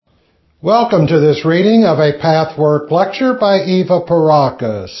Welcome to this reading of a Pathwork lecture by Eva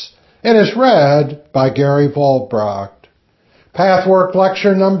Parakis. It is read by Gary Volbracht. Pathwork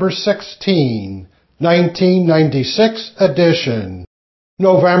lecture number 16, 1996 edition,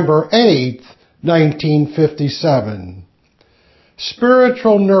 November 8th, 1957.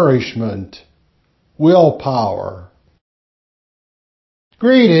 Spiritual Nourishment, Willpower.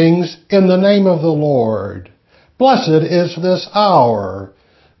 Greetings in the name of the Lord. Blessed is this hour.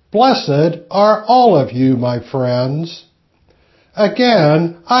 Blessed are all of you, my friends.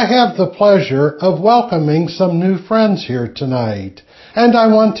 Again, I have the pleasure of welcoming some new friends here tonight, and I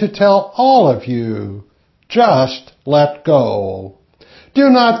want to tell all of you, just let go. Do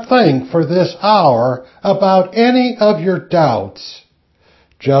not think for this hour about any of your doubts.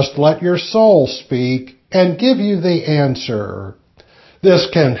 Just let your soul speak and give you the answer. This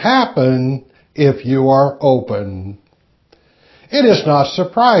can happen if you are open. It is not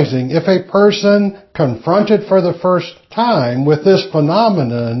surprising if a person confronted for the first time with this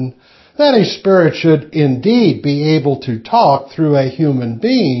phenomenon, that a spirit should indeed be able to talk through a human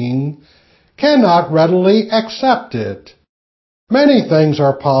being, cannot readily accept it. Many things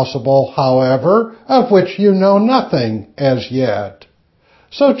are possible, however, of which you know nothing as yet.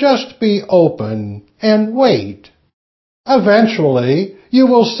 So just be open and wait. Eventually, you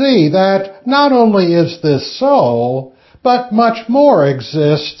will see that not only is this so, but much more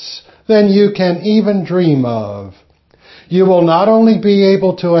exists than you can even dream of. You will not only be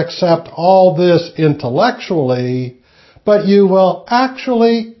able to accept all this intellectually, but you will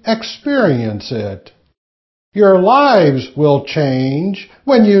actually experience it. Your lives will change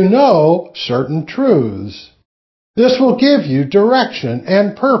when you know certain truths. This will give you direction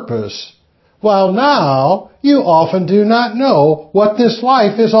and purpose, while now you often do not know what this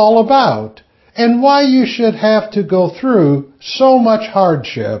life is all about, and why you should have to go through so much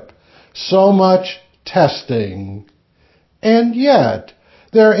hardship, so much testing. And yet,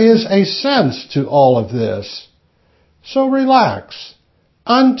 there is a sense to all of this. So relax,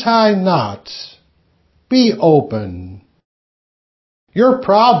 untie knots, be open. Your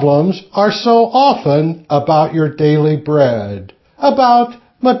problems are so often about your daily bread, about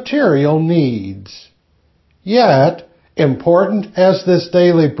material needs. Yet, important as this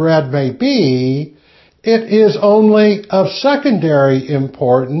daily bread may be, it is only of secondary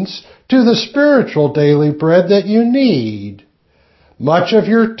importance to the spiritual daily bread that you need. Much of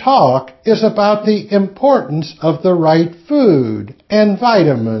your talk is about the importance of the right food and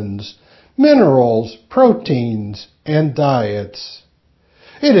vitamins, minerals, proteins, and diets.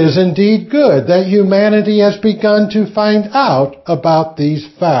 It is indeed good that humanity has begun to find out about these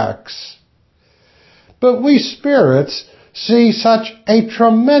facts. But we spirits see such a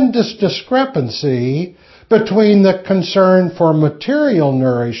tremendous discrepancy between the concern for material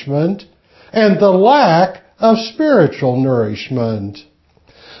nourishment and the lack of spiritual nourishment.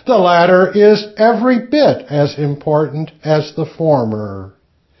 The latter is every bit as important as the former.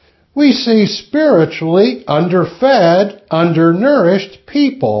 We see spiritually underfed, undernourished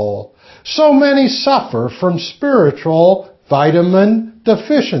people. So many suffer from spiritual vitamin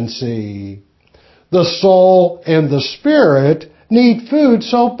deficiency. The soul and the spirit need food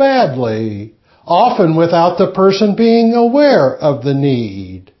so badly, often without the person being aware of the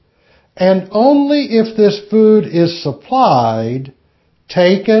need. And only if this food is supplied,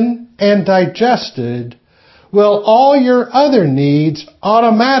 taken, and digested, will all your other needs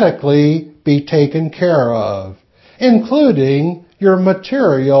automatically be taken care of, including your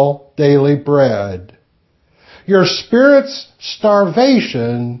material daily bread. Your spirit's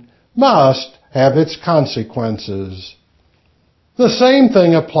starvation must have its consequences. The same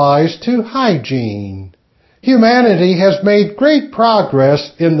thing applies to hygiene. Humanity has made great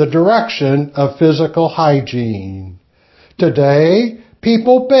progress in the direction of physical hygiene. Today,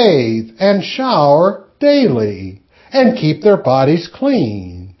 people bathe and shower daily and keep their bodies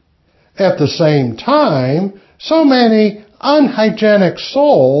clean. At the same time, so many unhygienic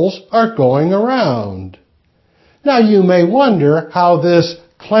souls are going around. Now you may wonder how this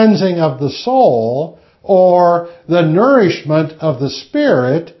cleansing of the soul, or the nourishment of the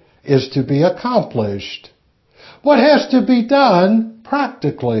spirit, is to be accomplished. What has to be done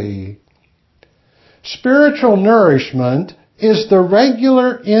practically? Spiritual nourishment is the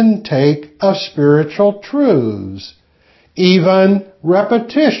regular intake of spiritual truths. Even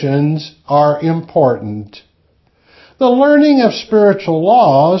repetitions are important. The learning of spiritual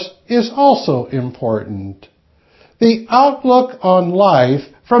laws is also important. The outlook on life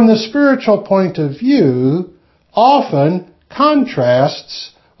from the spiritual point of view often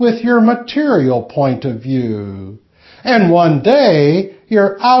contrasts with your material point of view, and one day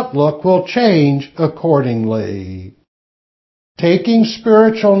your outlook will change accordingly. Taking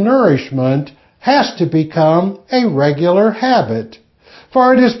spiritual nourishment has to become a regular habit,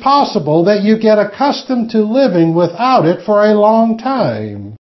 for it is possible that you get accustomed to living without it for a long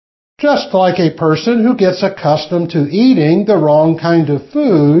time. Just like a person who gets accustomed to eating the wrong kind of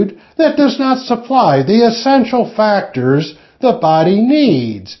food that does not supply the essential factors the body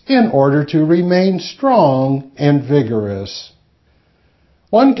needs in order to remain strong and vigorous.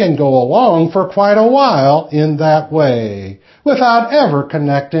 One can go along for quite a while in that way, without ever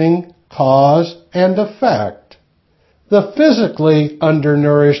connecting cause and effect. The physically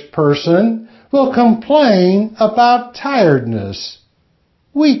undernourished person will complain about tiredness,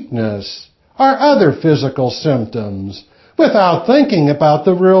 weakness, or other physical symptoms, without thinking about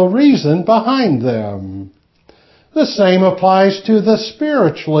the real reason behind them. The same applies to the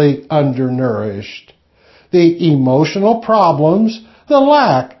spiritually undernourished. The emotional problems, the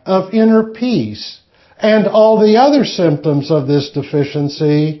lack of inner peace, and all the other symptoms of this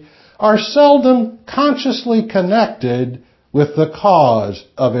deficiency are seldom consciously connected with the cause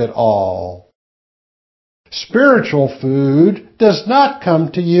of it all. Spiritual food does not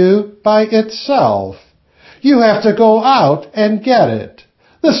come to you by itself. You have to go out and get it,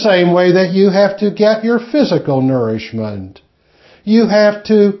 the same way that you have to get your physical nourishment. You have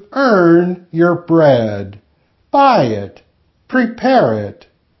to earn your bread, buy it, prepare it,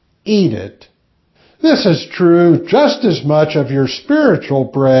 eat it. This is true just as much of your spiritual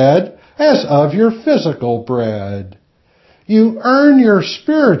bread as of your physical bread. You earn your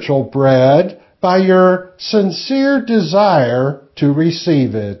spiritual bread by your sincere desire to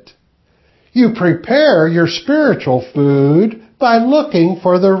receive it. You prepare your spiritual food by looking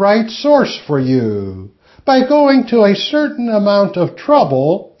for the right source for you, by going to a certain amount of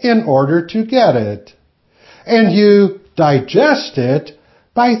trouble in order to get it. And you digest it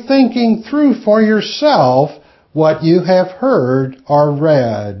by thinking through for yourself what you have heard or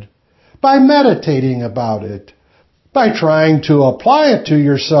read, by meditating about it, by trying to apply it to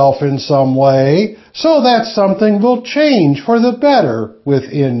yourself in some way so that something will change for the better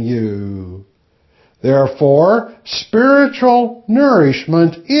within you. Therefore, spiritual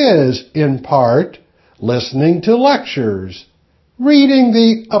nourishment is, in part, listening to lectures, reading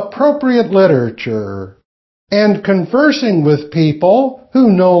the appropriate literature, and conversing with people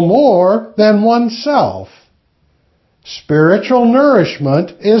who know more than oneself. Spiritual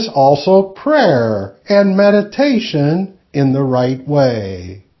nourishment is also prayer and meditation in the right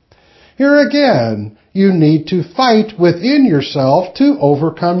way. Here again, you need to fight within yourself to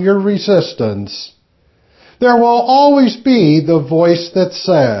overcome your resistance. There will always be the voice that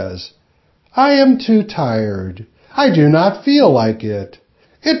says, "I am too tired. I do not feel like it.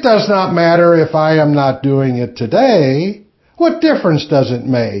 It does not matter if I am not doing it today. What difference does it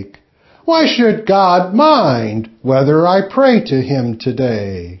make? Why should God mind whether I pray to Him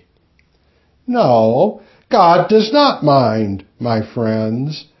today?" No, God does not mind, my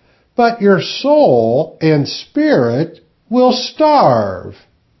friends, but your soul and spirit will starve.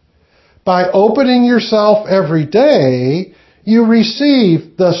 By opening yourself every day, you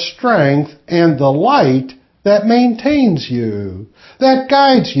receive the strength and the light that maintains you, that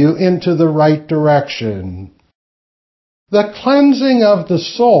guides you into the right direction. The cleansing of the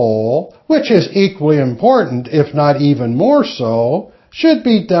soul, which is equally important, if not even more so, should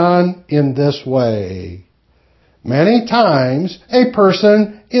be done in this way. Many times, a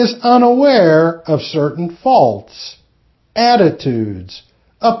person is unaware of certain faults, attitudes,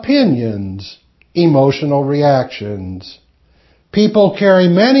 opinions, emotional reactions. People carry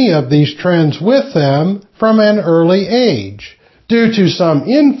many of these trends with them from an early age, due to some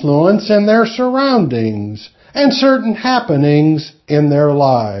influence in their surroundings and certain happenings in their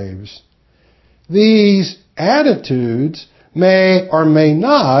lives. These attitudes may or may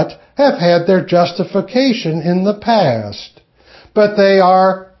not have had their justification in the past, but they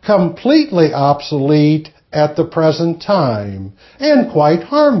are completely obsolete at the present time and quite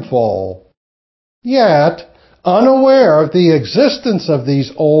harmful. Yet, unaware of the existence of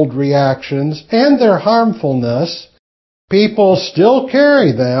these old reactions and their harmfulness, people still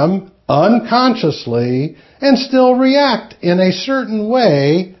carry them unconsciously and still react in a certain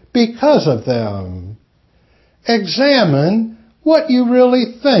way because of them. Examine what you really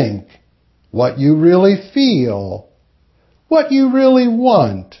think, what you really feel, what you really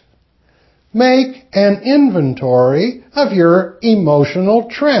want. Make an inventory of your emotional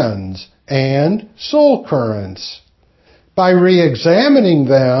trends and soul currents. By re-examining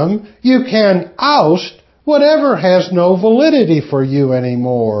them, you can oust whatever has no validity for you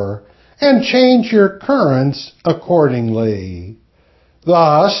anymore, and change your currents accordingly.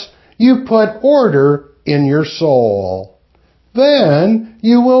 Thus, you put order in your soul. Then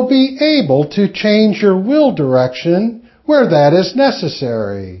you will be able to change your will direction where that is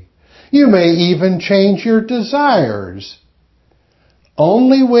necessary. You may even change your desires.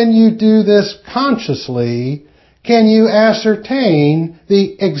 Only when you do this consciously can you ascertain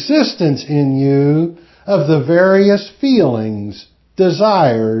the existence in you of the various feelings,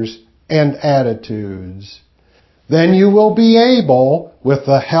 desires, and attitudes. Then you will be able, with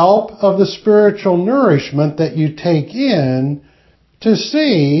the help of the spiritual nourishment that you take in, to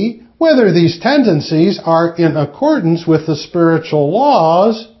see whether these tendencies are in accordance with the spiritual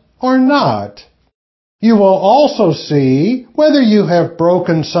laws or not. You will also see whether you have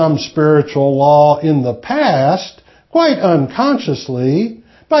broken some spiritual law in the past, quite unconsciously,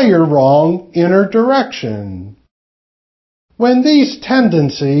 by your wrong inner direction. When these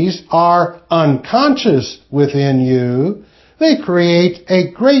tendencies are unconscious within you, they create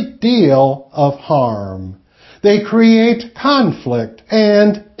a great deal of harm. They create conflict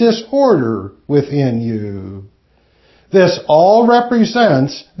and disorder within you. This all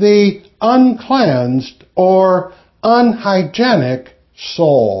represents the uncleansed or unhygienic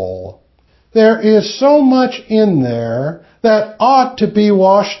soul. There is so much in there that ought to be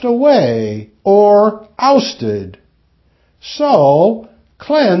washed away or ousted. So,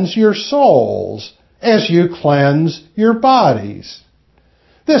 cleanse your souls as you cleanse your bodies.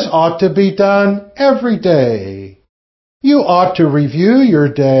 This ought to be done every day. You ought to review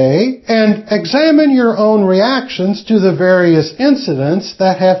your day and examine your own reactions to the various incidents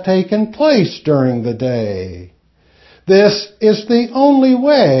that have taken place during the day. This is the only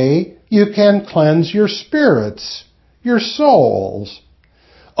way you can cleanse your spirits, your souls.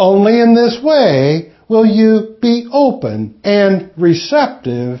 Only in this way will you be open and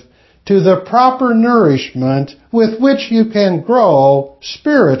receptive to the proper nourishment with which you can grow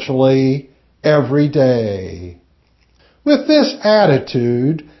spiritually every day. With this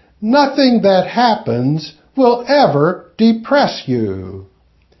attitude, nothing that happens will ever depress you.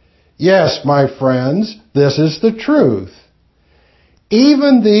 Yes, my friends, this is the truth.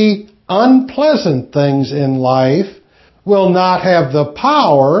 Even the unpleasant things in life will not have the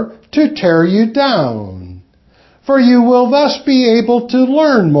power to tear you down, for you will thus be able to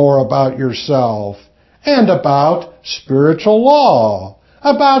learn more about yourself and about spiritual law,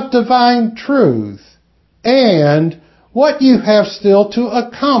 about divine truth, and what you have still to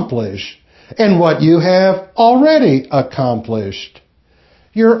accomplish and what you have already accomplished.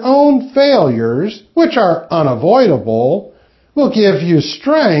 Your own failures, which are unavoidable, will give you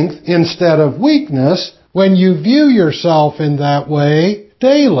strength instead of weakness when you view yourself in that way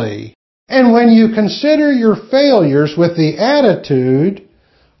daily. And when you consider your failures with the attitude,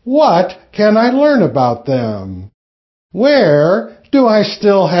 what can I learn about them? Where do I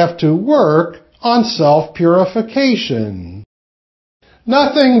still have to work on self-purification?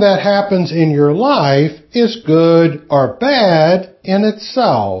 Nothing that happens in your life is good or bad in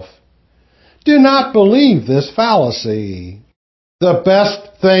itself. Do not believe this fallacy. The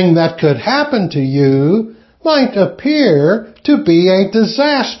best thing that could happen to you might appear to be a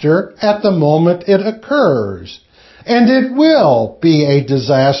disaster at the moment it occurs, and it will be a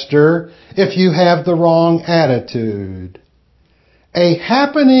disaster if you have the wrong attitude. A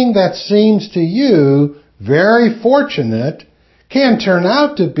happening that seems to you very fortunate can turn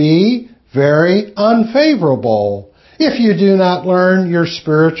out to be very unfavorable if you do not learn your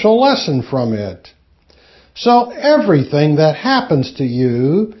spiritual lesson from it. So everything that happens to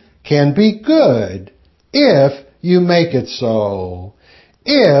you can be good if you make it so,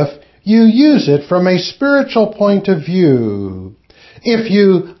 if you use it from a spiritual point of view, if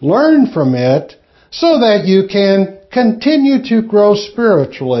you learn from it so that you can continue to grow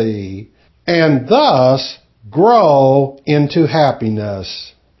spiritually and thus grow into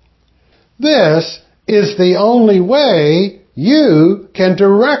happiness. This is the only way you can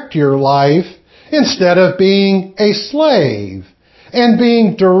direct your life instead of being a slave and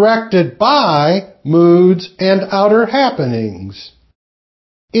being directed by moods and outer happenings.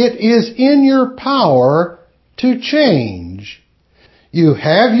 It is in your power to change. You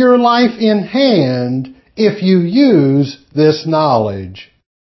have your life in hand if you use this knowledge.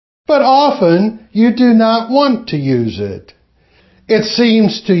 But often you do not want to use it. It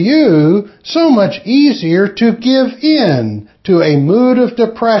seems to you so much easier to give in to a mood of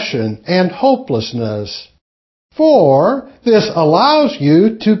depression and hopelessness, for this allows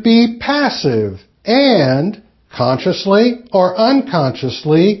you to be passive and, consciously or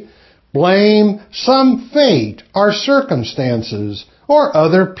unconsciously, blame some fate or circumstances or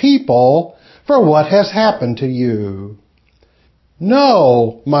other people for what has happened to you.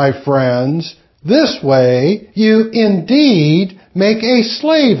 No, my friends, this way you indeed make a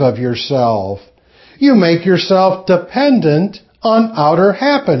slave of yourself. You make yourself dependent on outer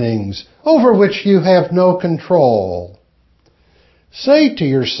happenings over which you have no control. Say to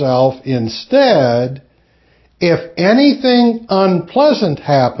yourself instead, if anything unpleasant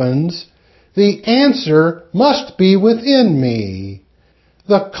happens, the answer must be within me,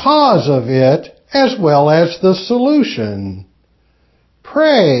 the cause of it as well as the solution.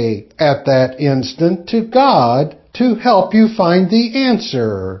 Pray at that instant to God to help you find the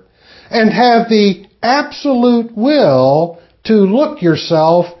answer, and have the absolute will to look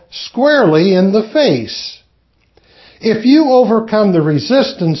yourself squarely in the face. If you overcome the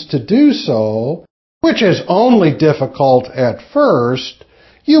resistance to do so, which is only difficult at first,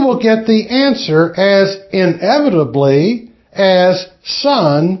 you will get the answer as inevitably as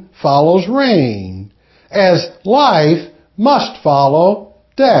sun follows rain, as life must follow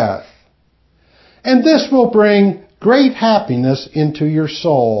death. And this will bring great happiness into your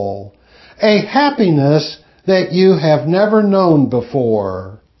soul, a happiness that you have never known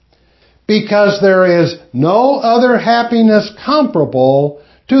before. Because there is no other happiness comparable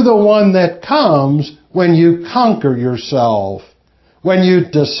to the one that comes when you conquer yourself, when you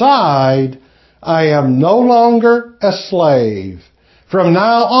decide, I am no longer a slave. From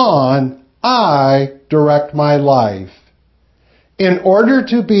now on, I direct my life. In order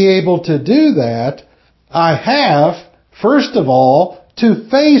to be able to do that, I have, first of all, to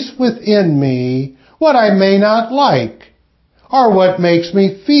face within me what I may not like, or what makes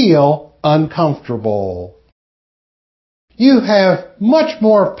me feel uncomfortable. You have much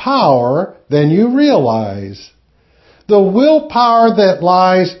more power than you realize. The willpower that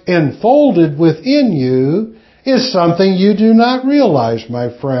lies enfolded within you is something you do not realize, my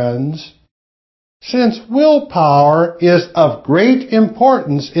friends. Since willpower is of great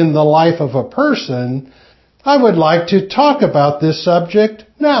importance in the life of a person, I would like to talk about this subject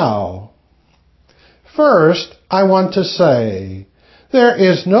now. First, I want to say, there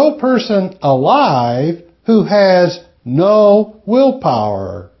is no person alive who has no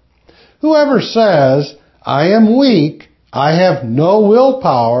willpower. Whoever says, I am weak, I have no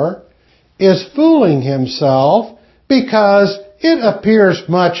willpower, is fooling himself because it appears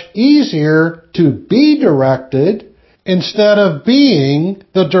much easier to be directed instead of being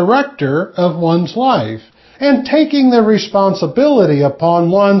the director of one's life and taking the responsibility upon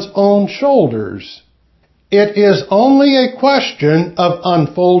one's own shoulders. It is only a question of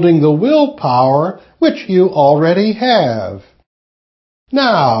unfolding the willpower which you already have.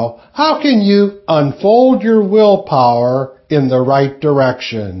 Now, how can you unfold your willpower in the right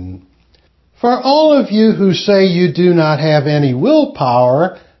direction? For all of you who say you do not have any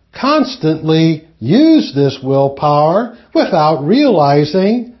willpower, constantly use this willpower without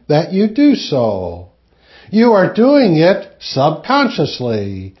realizing that you do so. You are doing it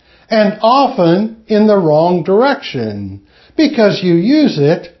subconsciously, and often in the wrong direction, because you use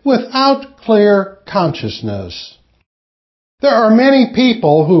it without clear consciousness. There are many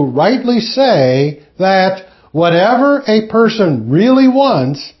people who rightly say that whatever a person really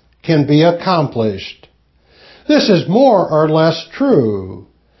wants can be accomplished. This is more or less true.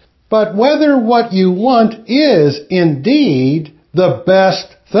 But whether what you want is indeed the best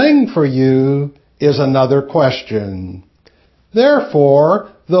thing for you is another question.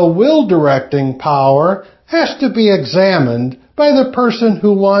 Therefore, the will-directing power has to be examined by the person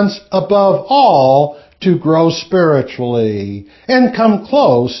who wants above all to grow spiritually and come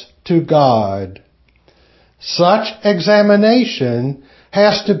close to God. Such examination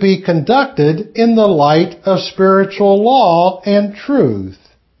has to be conducted in the light of spiritual law and truth.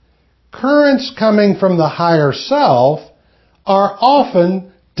 Currents coming from the higher self are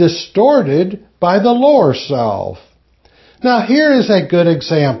often distorted by the lower self. Now here is a good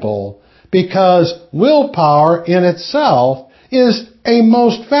example, because willpower in itself is a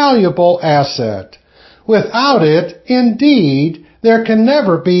most valuable asset. Without it, indeed, there can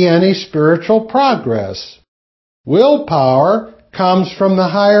never be any spiritual progress. Willpower comes from the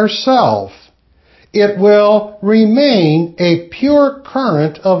higher self. It will remain a pure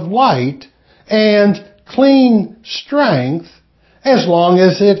current of light and clean strength as long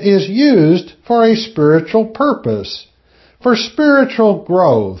as it is used for a spiritual purpose, for spiritual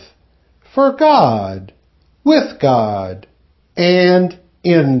growth, for God, with God, and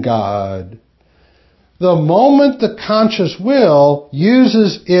in God. The moment the conscious will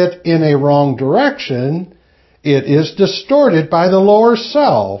uses it in a wrong direction, it is distorted by the lower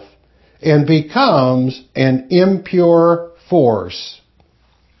self and becomes an impure force.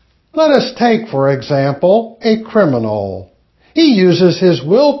 Let us take, for example, a criminal. He uses his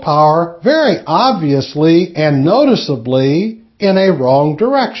willpower very obviously and noticeably in a wrong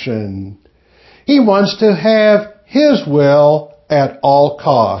direction. He wants to have his will at all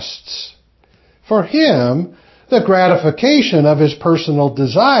costs. For him, the gratification of his personal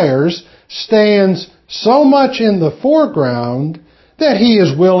desires stands so much in the foreground that he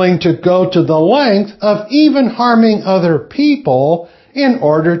is willing to go to the length of even harming other people in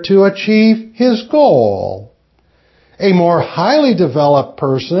order to achieve his goal. A more highly developed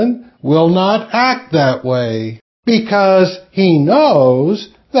person will not act that way because he knows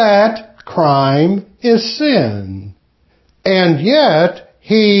that crime is sin. And yet,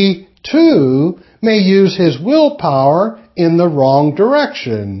 he, too, may use his willpower in the wrong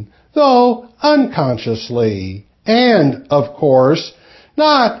direction, though unconsciously, and, of course,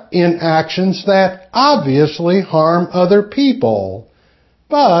 not in actions that obviously harm other people,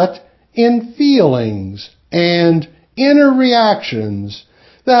 but in feelings and inner reactions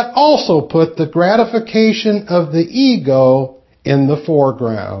that also put the gratification of the ego in the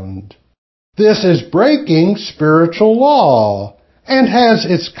foreground. This is breaking spiritual law and has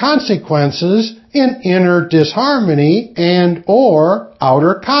its consequences in inner disharmony and/or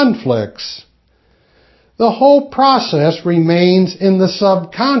outer conflicts. The whole process remains in the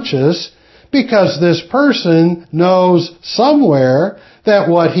subconscious because this person knows somewhere that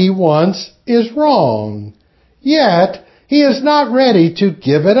what he wants is wrong. Yet, he is not ready to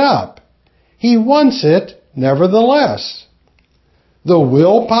give it up. He wants it nevertheless. The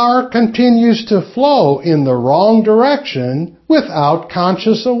willpower continues to flow in the wrong direction without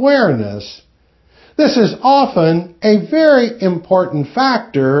conscious awareness. This is often a very important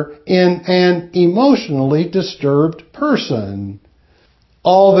factor in an emotionally disturbed person.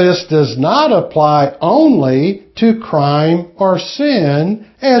 All this does not apply only to crime or sin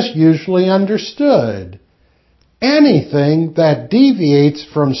as usually understood. Anything that deviates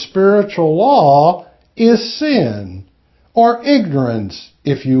from spiritual law is sin, or ignorance,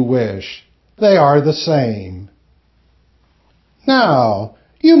 if you wish. They are the same. Now,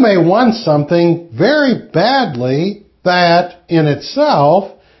 you may want something very badly that, in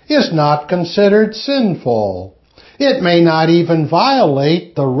itself, is not considered sinful. It may not even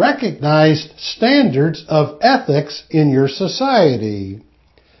violate the recognized standards of ethics in your society.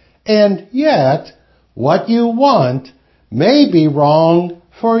 And yet, what you want may be wrong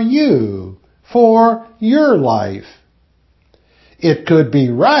for you, for your life. It could be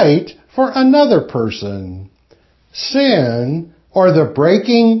right for another person. Sin, or the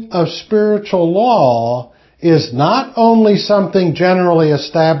breaking of spiritual law, is not only something generally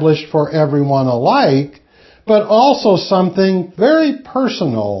established for everyone alike, but also something very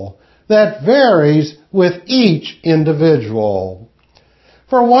personal that varies with each individual.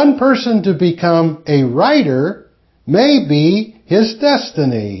 For one person to become a writer may be his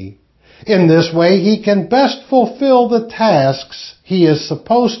destiny. In this way, he can best fulfill the tasks he is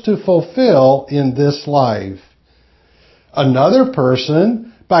supposed to fulfill in this life. Another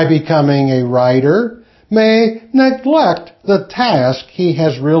person, by becoming a writer, may neglect the task he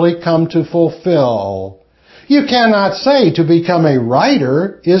has really come to fulfill. You cannot say to become a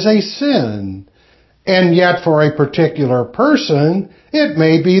writer is a sin, and yet for a particular person, it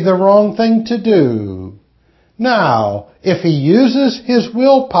may be the wrong thing to do. Now, if he uses his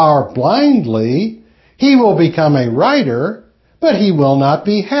willpower blindly, he will become a writer, but he will not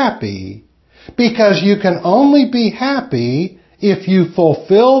be happy. Because you can only be happy if you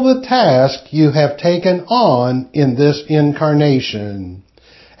fulfill the task you have taken on in this incarnation.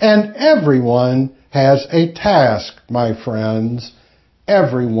 And everyone has a task, my friends.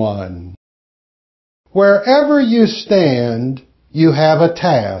 Everyone. Wherever you stand, you have a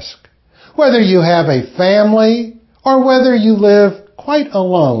task. Whether you have a family or whether you live quite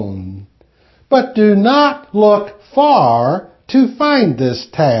alone. But do not look far to find this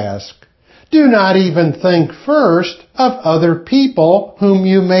task. Do not even think first of other people whom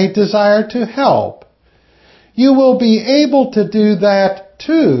you may desire to help. You will be able to do that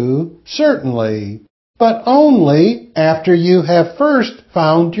too, certainly, but only after you have first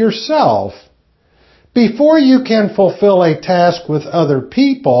found yourself. Before you can fulfill a task with other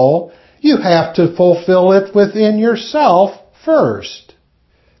people, you have to fulfill it within yourself first.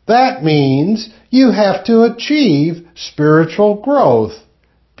 That means you have to achieve spiritual growth,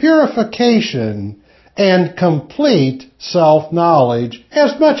 purification, and complete self-knowledge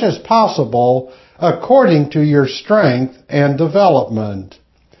as much as possible according to your strength and development.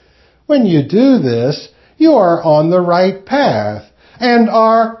 When you do this, you are on the right path and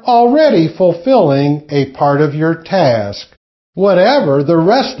are already fulfilling a part of your task, whatever the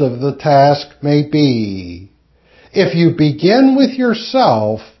rest of the task may be. If you begin with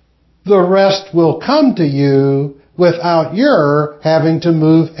yourself, the rest will come to you without your having to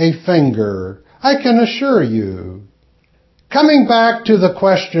move a finger, I can assure you. Coming back to the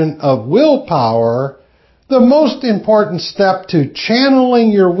question of willpower, the most important step to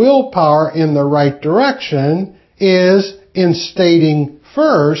channeling your willpower in the right direction is in stating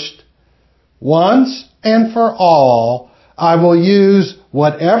first, once and for all, I will use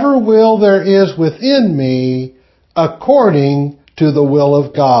whatever will there is within me according to the will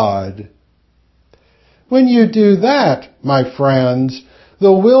of God. When you do that, my friends,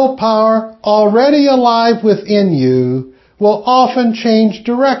 the willpower already alive within you will often change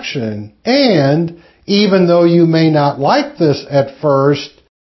direction, and even though you may not like this at first,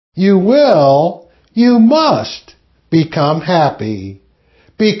 you must become happy,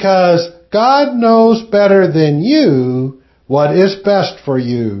 because God knows better than you what is best for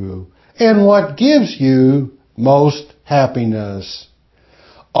you and what gives you most happiness.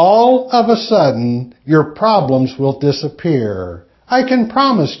 All of a sudden, your problems will disappear. I can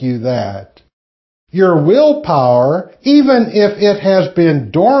promise you that. Your willpower, even if it has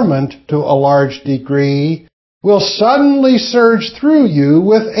been dormant to a large degree, will suddenly surge through you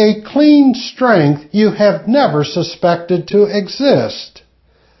with a clean strength you have never suspected to exist.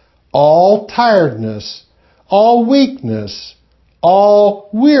 All tiredness, all weakness, all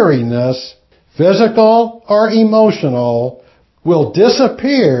weariness, physical or emotional, will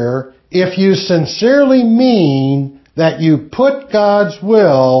disappear if you sincerely mean that you put God's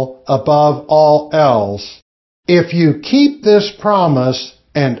will above all else, if you keep this promise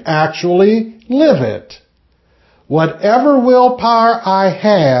and actually live it. Whatever willpower I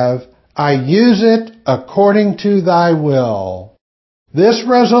have, I use it according to thy will. This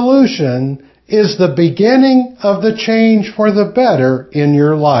resolution is the beginning of the change for the better in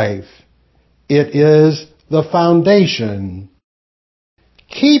your life. It is the foundation.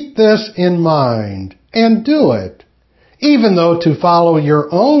 Keep this in mind and do it, even though to follow your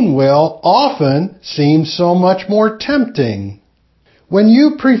own will often seems so much more tempting. When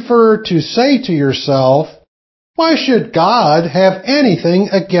you prefer to say to yourself, "Why should God have anything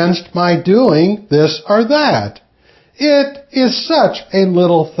against my doing this or that? It is such a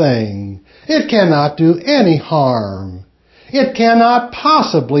little thing. It cannot do any harm. It cannot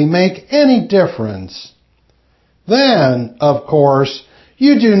possibly make any difference." Then, of course,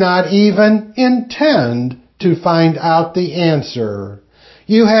 you do not even intend to find out the answer.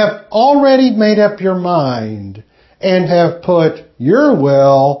 You have already made up your mind and have put your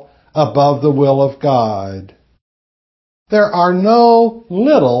will above the will of God. There are no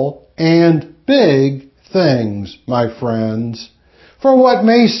little and big things, my friends, for what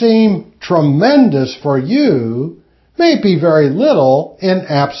may seem tremendous for you may be very little in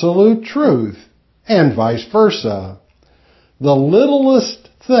absolute truth, and vice versa. The littlest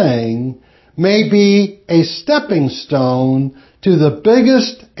thing may be a stepping stone to the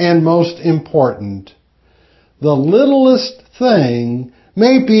biggest and most important. The littlest thing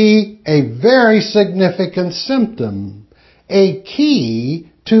may be a very significant symptom, a key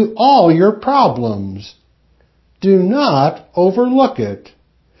to all your problems. Do not overlook it.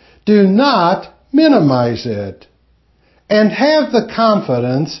 Do not minimize it. And have the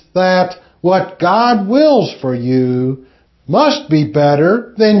confidence that what God wills for you must be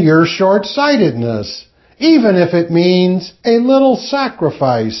better than your short-sightedness, even if it means a little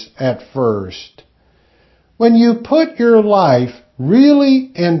sacrifice at first. When you put your life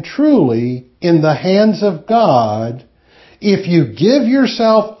really and truly in the hands of God, if you give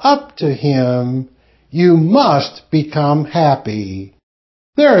yourself up to Him, you must become happy.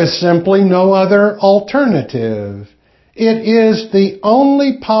 There is simply no other alternative. It is the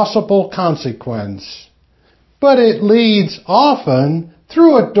only possible consequence. But it leads often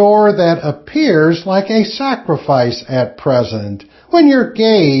through a door that appears like a sacrifice at present, when your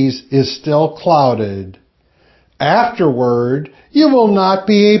gaze is still clouded. Afterward, you will not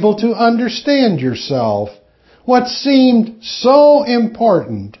be able to understand yourself. What seemed so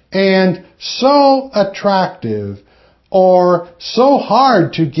important and so attractive or so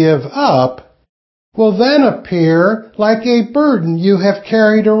hard to give up will then appear like a burden you have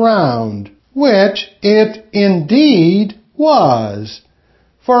carried around, which it indeed was.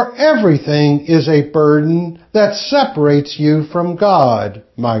 For everything is a burden that separates you from God,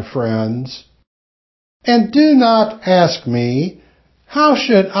 my friends. And do not ask me, how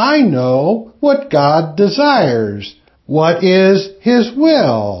should I know what God desires? What is His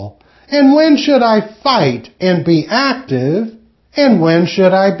will? And when should I fight and be active? And when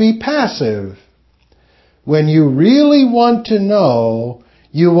should I be passive? when you really want to know,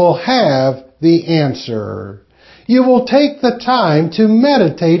 you will have the answer. You will take the time to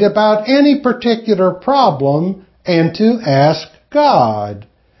meditate about any particular problem and to ask God,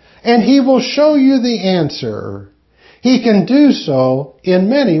 and He will show you the answer. He can do so in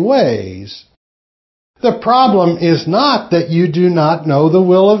many ways. The problem is not that you do not know the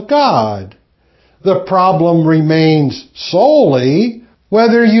will of God. The problem remains solely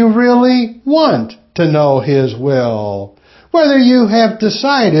whether you really want to know His will, whether you have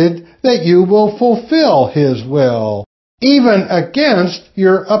decided that you will fulfill His will, even against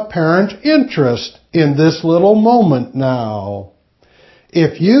your apparent interest in this little moment now.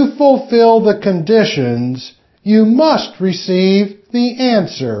 If you fulfill the conditions, you must receive the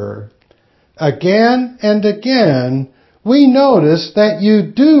answer. Again and again, we notice that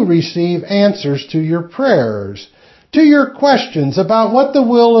you do receive answers to your prayers, to your questions about what the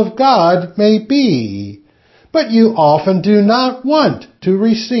will of God may be, but you often do not want to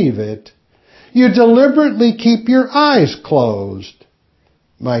receive it. You deliberately keep your eyes closed.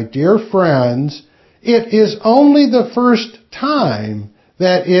 My dear friends, it is only the first time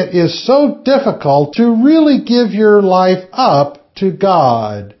that it is so difficult to really give your life up to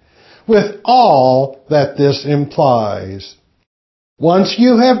God, with all that this implies. Once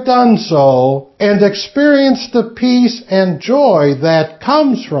you have done so and experienced the peace and joy that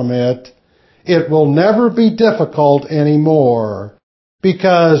comes from it, it will never be difficult anymore,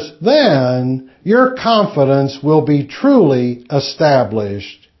 because then your confidence will be truly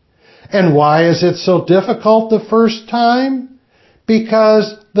established. And why is it so difficult the first time?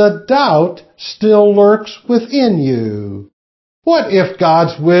 Because the doubt still lurks within you. What if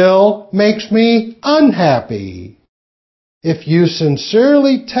God's will makes me unhappy? If you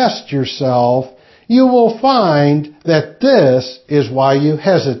sincerely test yourself, you will find that this is why you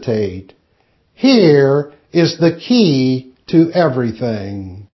hesitate. Here is the key to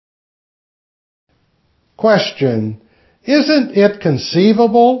everything. Question: Isn't it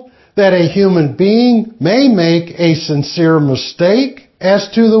conceivable that a human being may make a sincere mistake as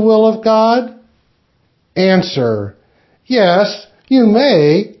to the will of God? Answer: Yes, you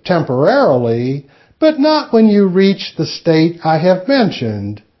may, temporarily, but not when you reach the state I have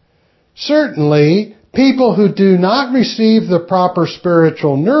mentioned. Certainly, people who do not receive the proper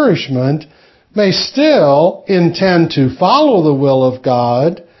spiritual nourishment may still intend to follow the will of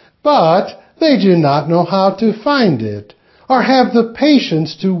God, but they do not know how to find it, or have the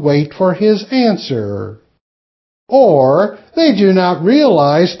patience to wait for His answer. Or they do not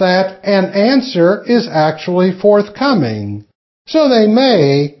realize that an answer is actually forthcoming, so they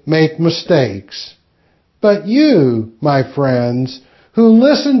may make mistakes. But you, my friends, who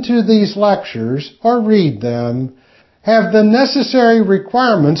listen to these lectures or read them, have the necessary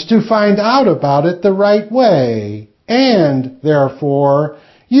requirements to find out about it the right way, and, therefore,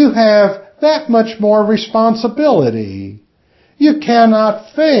 you have that much more responsibility. You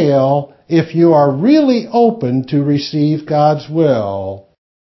cannot fail if you are really open to receive God's will.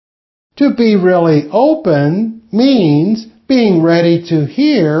 To be really open means being ready to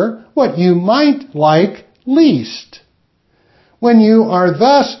hear what you might like least. When you are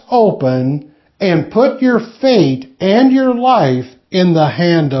thus open and put your fate and your life in the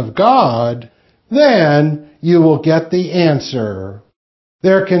hand of God, then you will get the answer.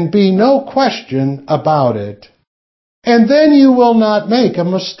 There can be no question about it. And then you will not make a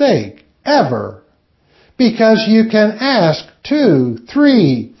mistake, ever, because you can ask 2,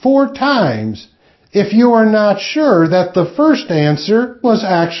 3, 4 times if you are not sure that the first answer was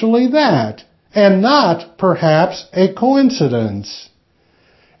actually that, and not perhaps a coincidence.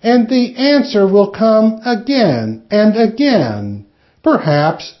 And the answer will come again and again,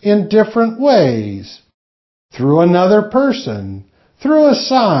 perhaps in different ways, through another person, through a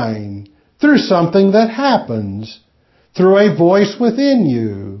sign, through something that happens, through a voice within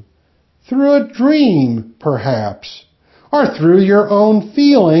you, through a dream, perhaps, or through your own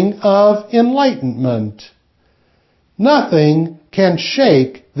feeling of enlightenment. Nothing can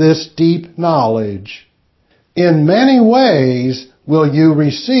shake this deep knowledge. In many ways will you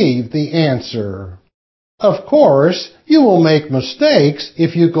receive the answer. Of course, you will make mistakes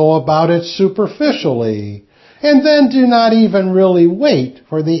if you go about it superficially, and then do not even really wait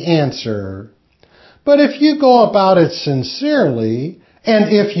for the answer. But if you go about it sincerely, and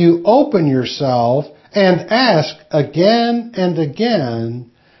if you open yourself and ask again and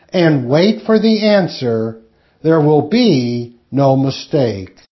again, and wait for the answer, there will be no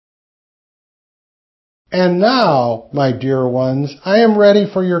mistake. And now, my dear ones, I am ready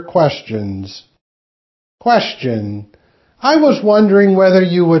for your questions. Question: I was wondering whether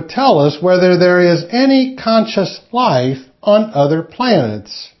you would tell us whether there is any conscious life on other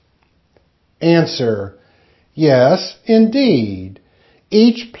planets. Answer: yes, indeed.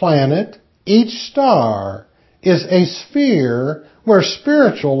 Each planet, each star, is a sphere where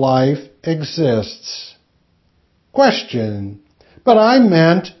spiritual life exists. Question: but I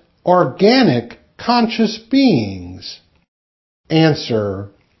meant organic, conscious beings.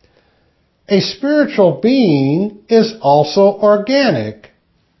 Answer: a spiritual being is also organic,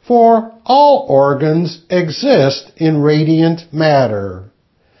 for all organs exist in radiant matter.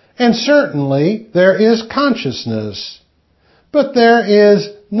 And certainly there is consciousness, but there is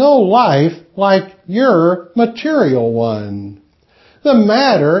no life like your material one. The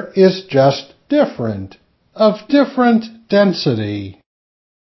matter is just different, of different density.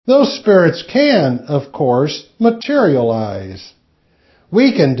 Those spirits can, of course, materialize.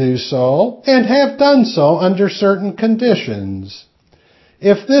 We can do so, and have done so under certain conditions.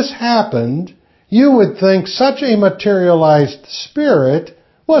 If this happened, you would think such a materialized spirit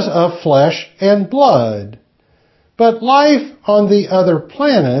was of flesh and blood. But life on the other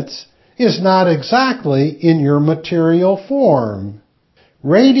planets is not exactly in your material form.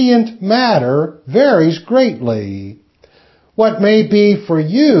 Radiant matter varies greatly. What may be for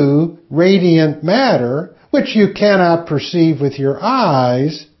you radiant matter, which you cannot perceive with your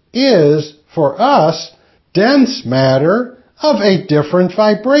eyes, is, for us, dense matter of a different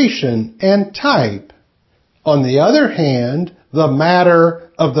vibration and type. On the other hand, the matter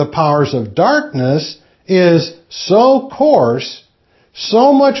of the powers of darkness is so coarse,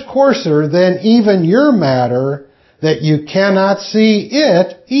 so much coarser than even your matter, that you cannot see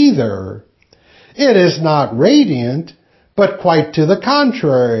it either. It is not radiant, but quite to the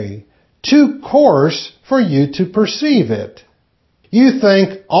contrary, too coarse for you to perceive it. You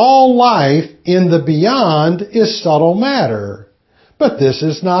think all life in the beyond is subtle matter, but this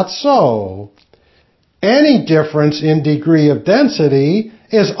is not so. Any difference in degree of density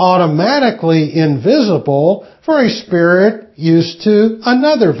is automatically invisible for a spirit used to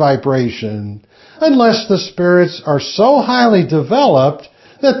another vibration, unless the spirits are so highly developed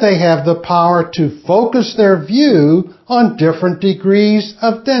that they have the power to focus their view on different degrees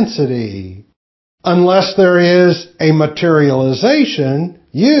of density. Unless there is a materialization,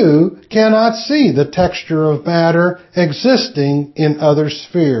 you cannot see the texture of matter existing in other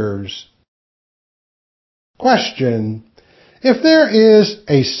spheres. Question: if there is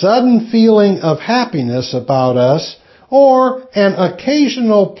a sudden feeling of happiness about us, or an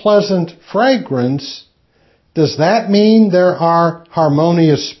occasional pleasant fragrance, does that mean there are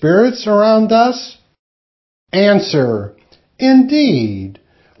harmonious spirits around us? Answer: indeed.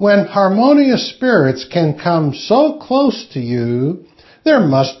 When harmonious spirits can come so close to you, there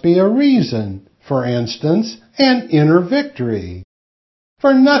must be a reason, for instance, an inner victory.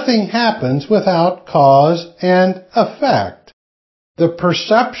 For nothing happens without cause and effect. The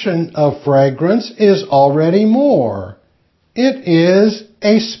perception of fragrance is already more. It is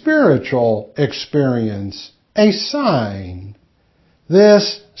a spiritual experience, a sign.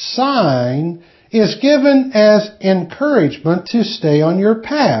 This sign is given as encouragement to stay on your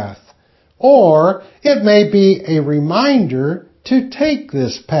path, or it may be a reminder to take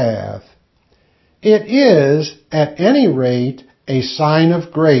this path. It is, at any rate, a sign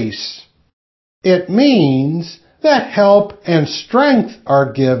of grace. It means that help and strength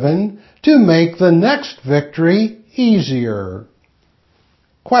are given to make the next victory easier.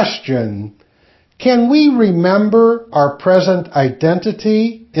 Question: can we remember our present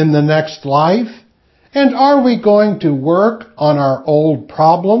identity in the next life? And are we going to work on our old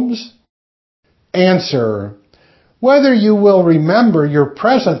problems? Answer: whether you will remember your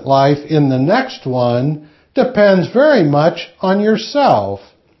present life in the next one depends very much on yourself.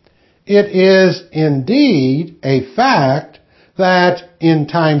 It is indeed a fact that in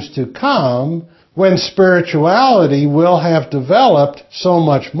times to come, when spirituality will have developed so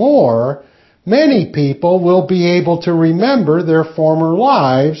much more, many people will be able to remember their former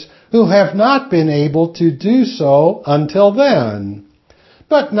lives who have not been able to do so until then.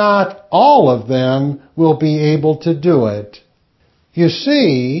 But not all of them will be able to do it. You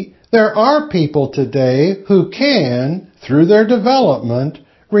see, there are people today who can, through their development,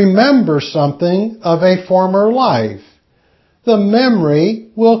 remember something of a former life. The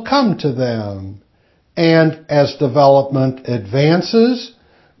memory will come to them, and as development advances,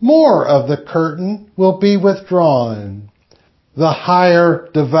 more of the curtain will be withdrawn. The higher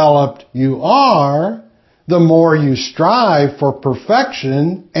developed you are, the more you strive for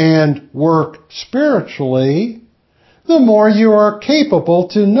perfection and work spiritually, the more you are capable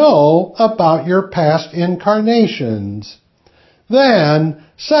to know about your past incarnations. then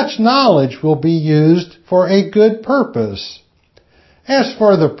such knowledge will be used for a good purpose. As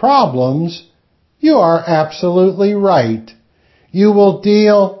for the problems, you are absolutely right. You will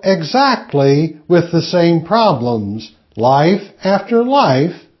deal exactly with the same problems, life after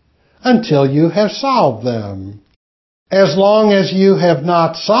life, until you have solved them. As long as you have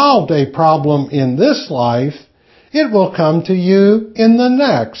not solved a problem in this life, it will come to you in the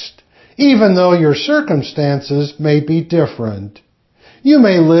next, even though your circumstances may be different. You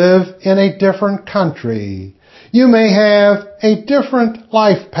may live in a different country. You may have a different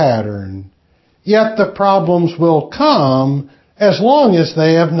life pattern. Yet the problems will come as long as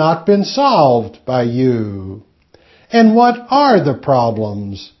they have not been solved by you. And what are the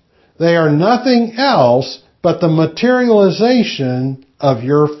problems? They are nothing else but the materialization of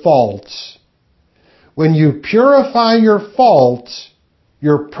your faults. When you purify your faults,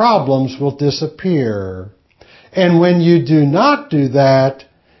 your problems will disappear. And when you do not do that,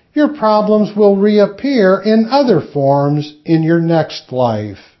 your problems will reappear in other forms in your next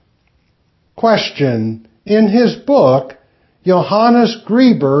life. Question. In his book, Johannes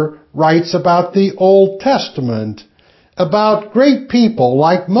Gruber writes about the Old Testament, about great people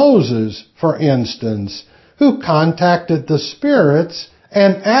like Moses, for instance, who contacted the spirits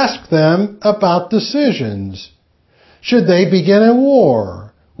and asked them about decisions. Should they begin a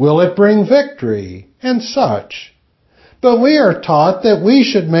war? Will it bring victory? And such. But we are taught that we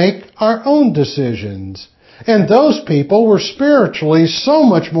should make our own decisions, and those people were spiritually so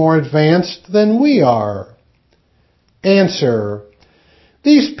much more advanced than we are. Answer.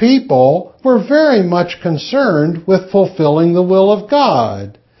 These people were very much concerned with fulfilling the will of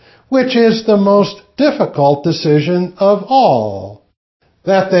God, which is the most difficult decision of all.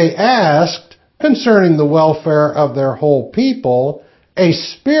 That they asked, concerning the welfare of their whole people, a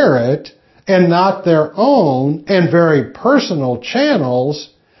spirit, and not their own and very personal channels,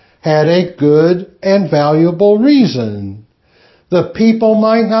 had a good and valuable reason. The people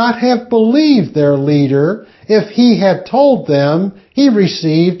might not have believed their leader if he had told them he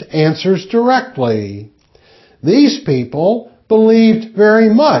received answers directly. These people believed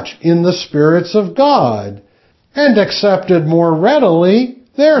very much in the spirits of God and accepted more readily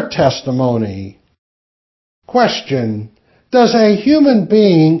their testimony. Question. Does a human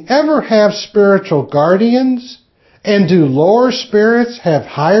being ever have spiritual guardians? And do lower spirits have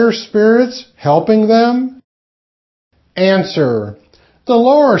higher spirits helping them? Answer. The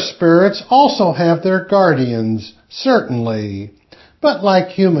lower spirits also have their guardians, certainly, but like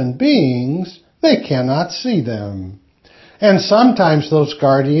human beings, they cannot see them. And sometimes those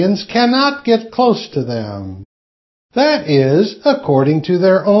guardians cannot get close to them. That is according to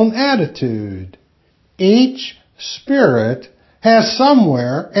their own attitude. Each spirit has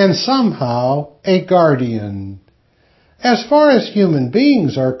somewhere and somehow a guardian. As far as human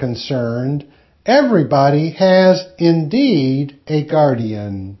beings are concerned, everybody has indeed a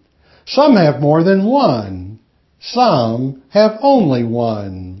guardian. Some have more than one. Some have only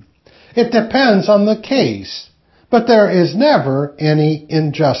one. It depends on the case, but there is never any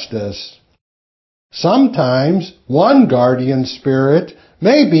injustice. Sometimes one guardian spirit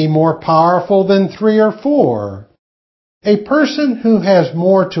may be more powerful than 3 or 4. A person who has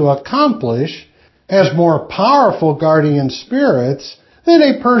more to accomplish has more powerful guardian spirits than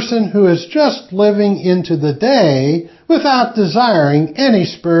a person who is just living into the day without desiring any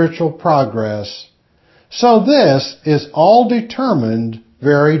spiritual progress. So this is all determined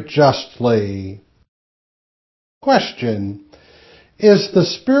very justly. Question. Is the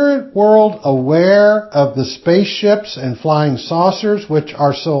spirit world aware of the spaceships and flying saucers which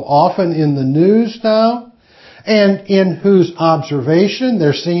are so often in the news now, and in whose observation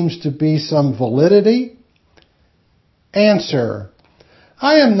there seems to be some validity? Answer.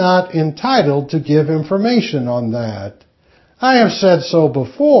 I am not entitled to give information on that. I have said so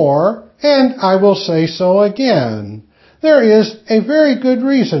before, and I will say so again. There is a very good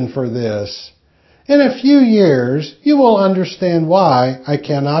reason for this. In a few years, you will understand why I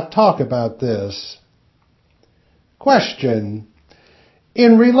cannot talk about this. Question.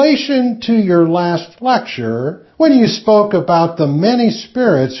 In relation to your last lecture, when you spoke about the many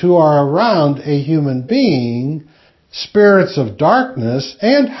spirits who are around a human being, spirits of darkness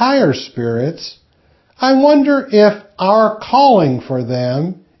and higher spirits, I wonder if our calling for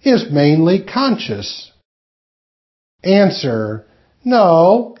them is mainly conscious. Answer.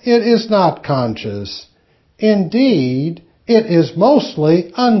 No, it is not conscious. Indeed, it is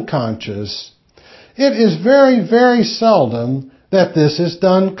mostly unconscious. It is very, very seldom that this is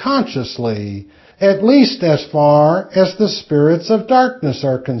done consciously, at least as far as the spirits of darkness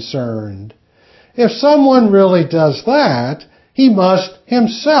are concerned. If someone really does that, he must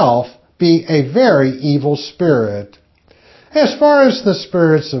himself be a very evil spirit. As far as the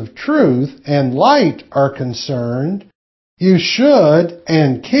spirits of truth and light are concerned, you should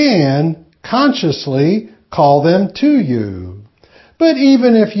and can consciously call them to you. But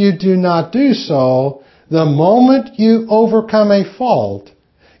even if you do not do so, the moment you overcome a fault,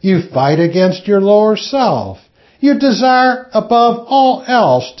 you fight against your lower self. You desire above all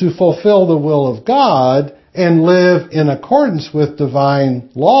else to fulfill the will of God and live in accordance with divine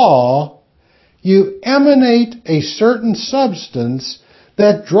law. You emanate a certain substance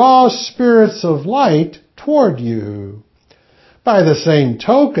that draws spirits of light toward you. By the same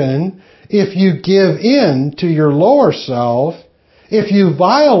token, if you give in to your lower self, if you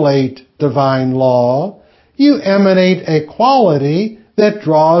violate divine law, you emanate a quality that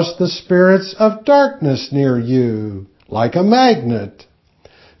draws the spirits of darkness near you, like a magnet.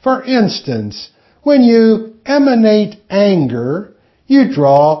 For instance, when you emanate anger, you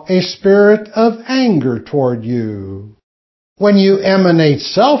draw a spirit of anger toward you. When you emanate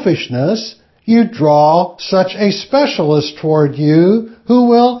selfishness, you draw such a specialist toward you who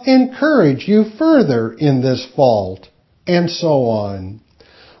will encourage you further in this fault, and so on.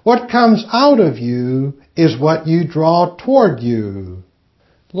 What comes out of you is what you draw toward you.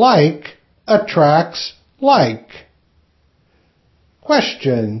 Like attracts like.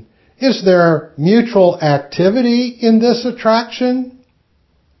 Question: is there mutual activity in this attraction?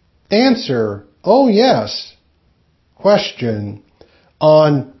 Answer: oh yes. Question: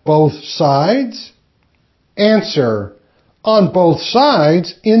 on both sides? Answer: on both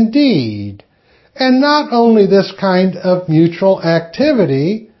sides indeed. And not only this kind of mutual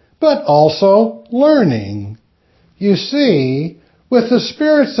activity, but also learning. You see, with the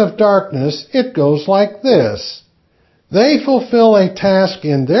spirits of darkness, it goes like this. They fulfill a task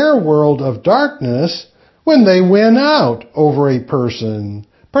in their world of darkness when they win out over a person,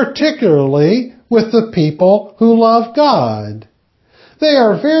 particularly with the people who love God. They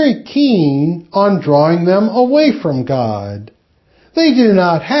are very keen on drawing them away from God. They do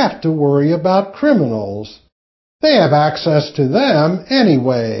not have to worry about criminals. They have access to them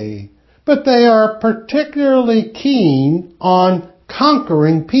anyway, but they are particularly keen on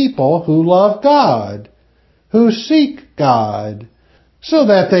conquering people who love God, who seek God, so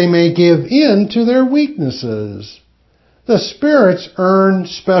that they may give in to their weaknesses. The spirits earn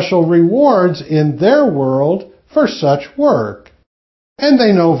special rewards in their world for such work, and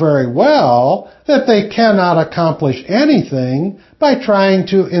they know very well that they cannot accomplish anything by trying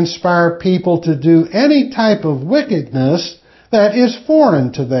to inspire people to do any type of wickedness that is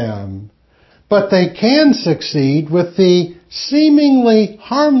foreign to them. But they can succeed with the seemingly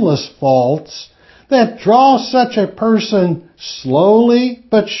harmless faults that draw such a person slowly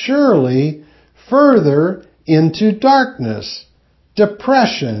but surely further into darkness,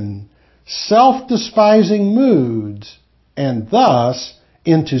 depression, self-despising moods, and thus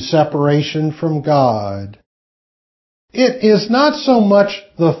into separation from God. It is not so much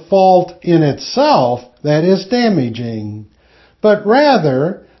the fault in itself that is damaging, but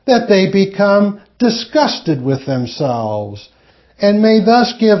rather that they become disgusted with themselves and may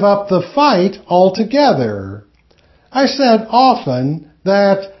thus give up the fight altogether. I said often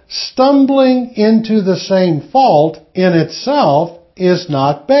that stumbling into the same fault in itself is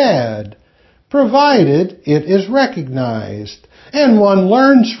not bad, provided it is recognized, and one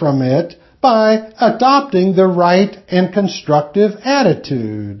learns from it by adopting the right and constructive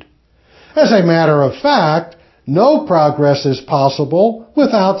attitude. As a matter of fact, no progress is possible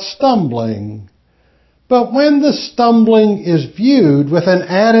without stumbling. But when the stumbling is viewed with an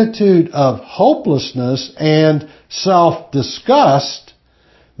attitude of hopelessness and self-disgust,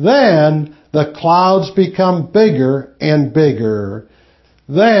 then the clouds become bigger and bigger.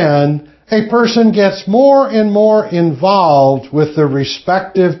 Then a person gets more and more involved with the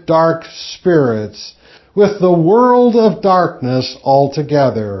respective dark spirits, with the world of darkness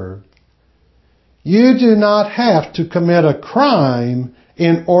altogether. You do not have to commit a crime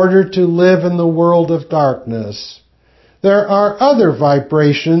in order to live in the world of darkness. There are other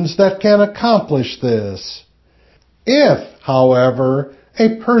vibrations that can accomplish this. If, however,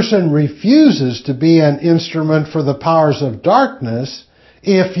 a person refuses to be an instrument for the powers of darkness,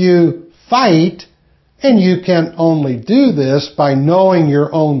 if you fight, and you can only do this by knowing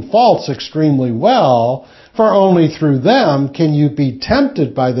your own faults extremely well, for only through them can you be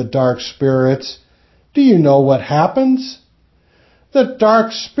tempted by the dark spirits, do you know what happens? The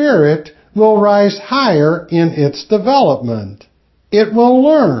dark spirit will rise higher in its development. It will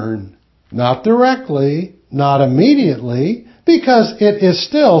learn, not directly, not immediately, because it is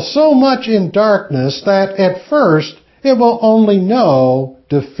still so much in darkness that at first it will only know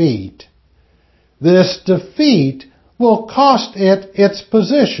defeat. This defeat will cost it its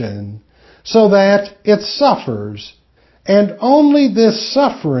position, so that it suffers, and only this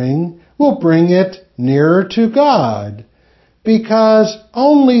suffering will bring it nearer to God, because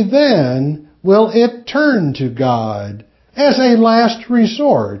only then will it turn to God as a last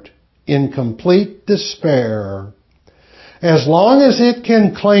resort in complete despair. As long as it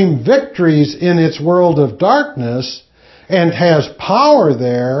can claim victories in its world of darkness and has power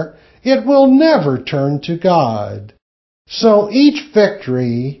there, it will never turn to God. So each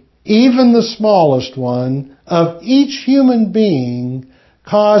victory, even the smallest one, of each human being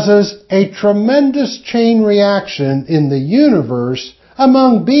causes a tremendous chain reaction in the universe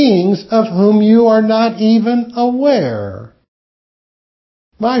among beings of whom you are not even aware.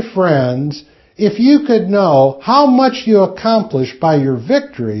 My friends, if you could know how much you accomplish by your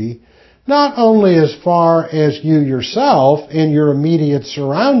victory, not only as far as you yourself and your immediate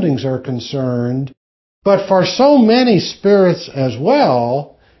surroundings are concerned, but for so many spirits as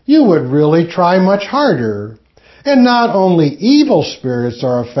well, you would really try much harder. And not only evil spirits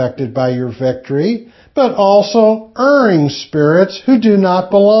are affected by your victory, but also erring spirits who do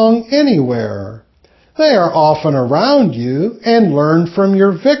not belong anywhere. They are often around you and learn from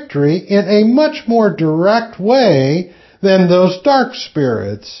your victory in a much more direct way than those dark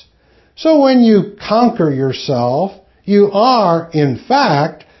spirits. So when you conquer yourself, you are, in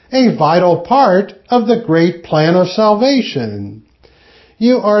fact, a vital part of the great plan of salvation.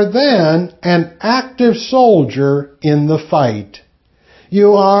 You are then an active soldier in the fight.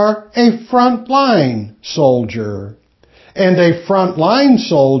 You are a front-line soldier. And a front-line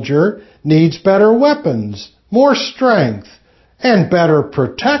soldier needs better weapons, more strength, and better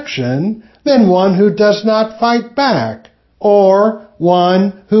protection than one who does not fight back, or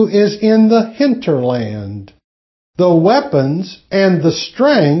one who is in the hinterland. The weapons and the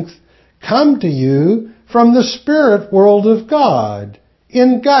strength come to you from the spirit world of God,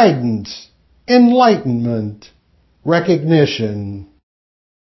 in guidance, enlightenment, recognition.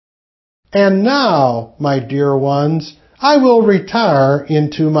 And now, my dear ones, I will retire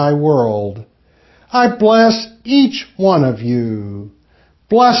into my world. I bless each one of you.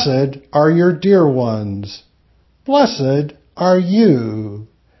 Blessed are your dear ones. Blessed are you.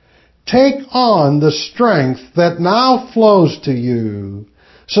 Take on the strength that now flows to you,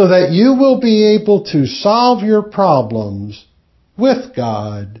 so that you will be able to solve your problems with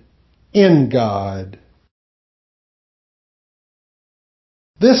God, in God.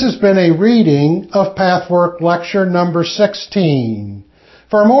 This has been a reading of Pathwork Lecture number 16.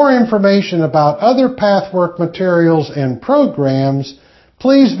 For more information about other Pathwork materials and programs,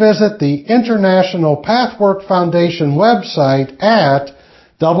 please visit the International Pathwork Foundation website at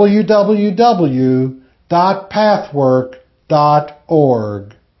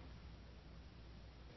www.pathwork.org.